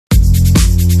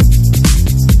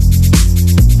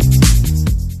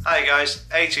Hi guys,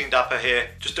 18Dapper here,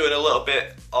 just doing a little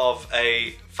bit of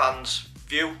a fans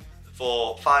view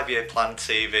for 5-year plan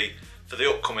TV for the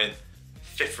upcoming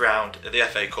 5th round of the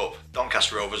FA Cup,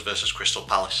 Doncaster Rovers versus Crystal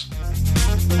Palace.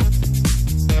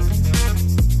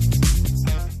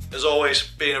 As always,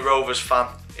 being a Rovers fan,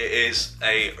 it is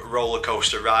a roller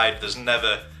coaster ride. There's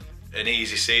never an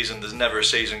easy season, there's never a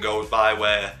season goes by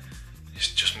where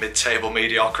it's just mid-table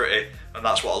mediocrity, and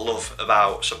that's what I love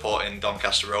about supporting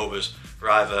Doncaster Rovers. We're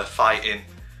either fighting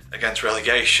against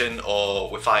relegation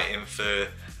or we're fighting for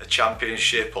a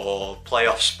championship or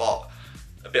playoff spot,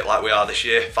 a bit like we are this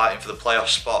year, fighting for the playoff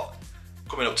spot.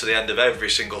 Coming up to the end of every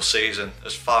single season,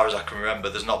 as far as I can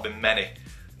remember, there's not been many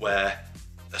where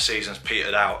a season's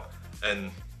petered out,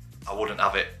 and I wouldn't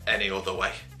have it any other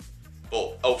way.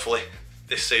 But hopefully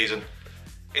this season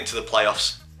into the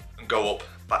playoffs and go up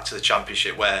back to the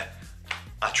championship where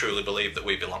I truly believe that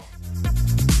we belong.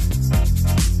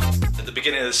 At the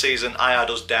beginning of the season I had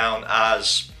us down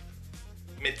as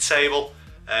mid-table.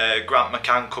 Grant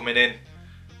McCann coming in,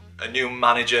 a new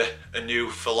manager, a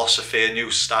new philosophy, a new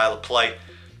style of play.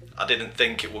 I didn't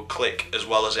think it would click as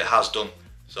well as it has done.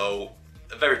 So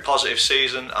a very positive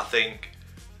season, I think,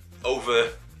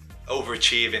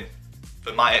 overachieving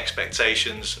for my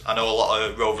expectations. I know a lot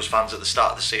of Rovers fans at the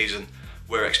start of the season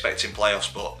were expecting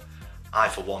playoffs, but I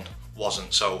for one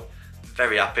wasn't, so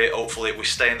very happy. Hopefully we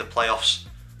stay in the playoffs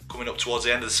coming up towards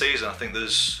the end of the season. I think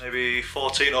there's maybe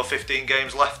 14 or 15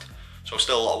 games left, so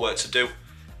still a lot of work to do,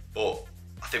 but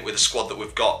I think with the squad that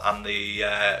we've got and the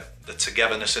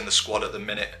togetherness in the squad at the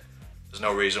minute, there's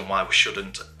no reason why we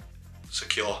shouldn't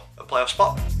secure a playoff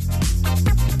spot.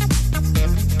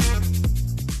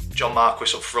 John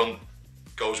Marquis up front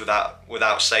goes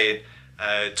without saying.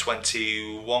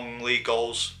 21 league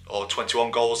goals or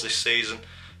 21 goals this season,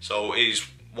 so he's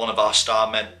one of our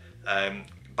star men,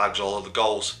 bags all of the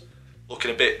goals.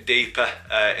 Looking a bit deeper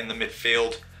in the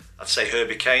midfield, I'd say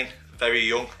Herbie Kane, very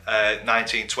young,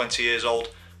 19, 20 years old,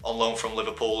 on loan from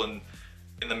Liverpool, and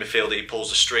in the midfield he pulls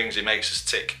the strings, he makes us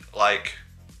tick like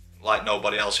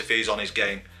nobody else. If he's on his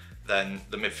game, then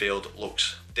the midfield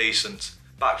looks decent.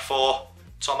 Back four,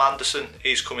 Tom Anderson,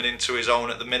 he's coming into his own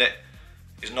at the minute.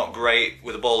 He's not great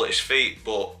with the ball at his feet,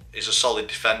 but he's a solid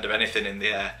defender. Anything in the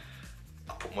air,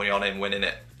 I put money on him winning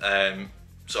it.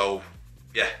 So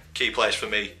yeah, key players for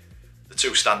me. The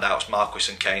two standouts,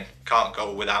 Marquis and Kane. Can't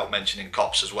go without mentioning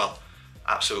Cops as well.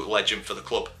 Absolute legend for the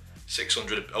club.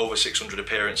 Over 600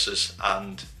 appearances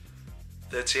and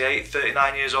 38,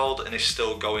 39 years old, and he's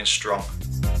still going strong.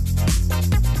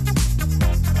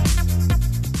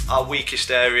 Our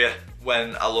weakest area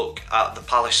when I look at the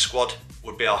Palace squad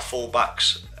would be our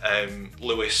fullbacks,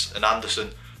 Lewis and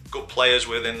Anderson. Good players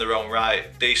within their own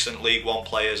right, decent League One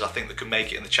players. I think they can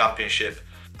make it in the Championship.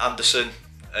 Anderson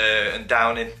and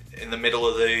Downing in the middle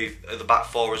of the back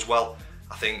four as well.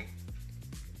 I think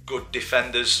good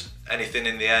defenders, anything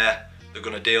in the air they're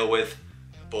going to deal with,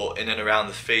 but in and around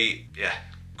the feet, yeah,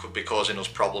 could be causing us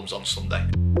problems on Sunday.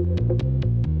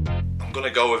 I'm going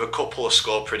to go with a couple of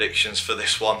score predictions for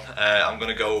this one. I'm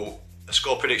going to go a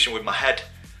score prediction with my head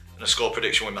and a score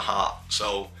prediction with my heart.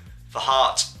 So for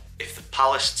heart, if the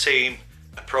Palace team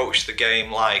approach the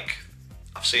game like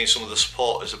I've seen some of the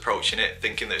supporters approaching it,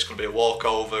 thinking that it's going to be a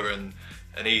walkover and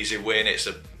an easy win, it's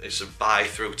a bye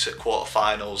through to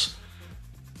quarterfinals,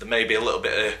 there may be a little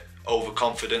bit of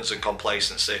overconfidence and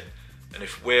complacency, and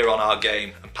if we're on our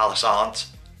game and Palace aren't,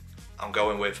 I'm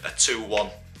going with a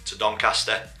 2-1 to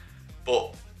Doncaster.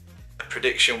 But a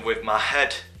prediction with my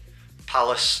head,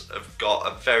 Palace have got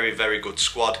a very, very good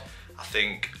squad. I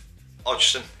think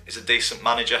Hodgson is a decent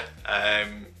manager.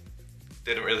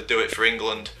 Didn't really do it for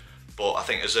England, but I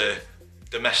think as a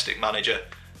domestic manager,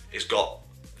 he's got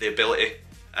the ability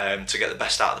to get the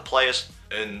best out of the players.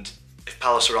 And if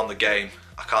Palace are on the game,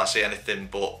 I can't see anything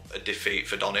but a defeat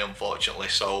for Donny, unfortunately.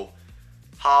 So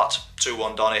heart,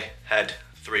 2-1 Donny, head,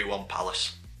 3-1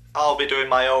 Palace. I'll be doing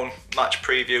my own match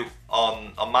preview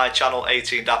on my channel,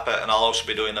 18Dapper, and I'll also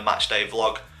be doing the match day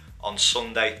vlog on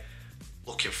Sunday.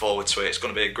 Looking forward to it. It's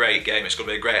going to be a great game. It's going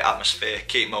to be a great atmosphere.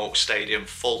 Keepmoat Stadium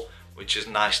full, which is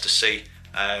nice to see.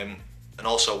 And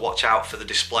also watch out for the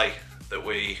display that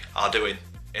we are doing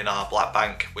in our Black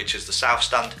Bank, which is the South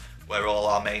Stand, where all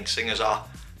our main singers are.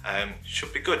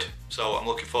 Should be good. So I'm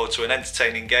looking forward to an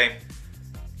entertaining game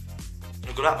and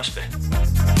a good atmosphere.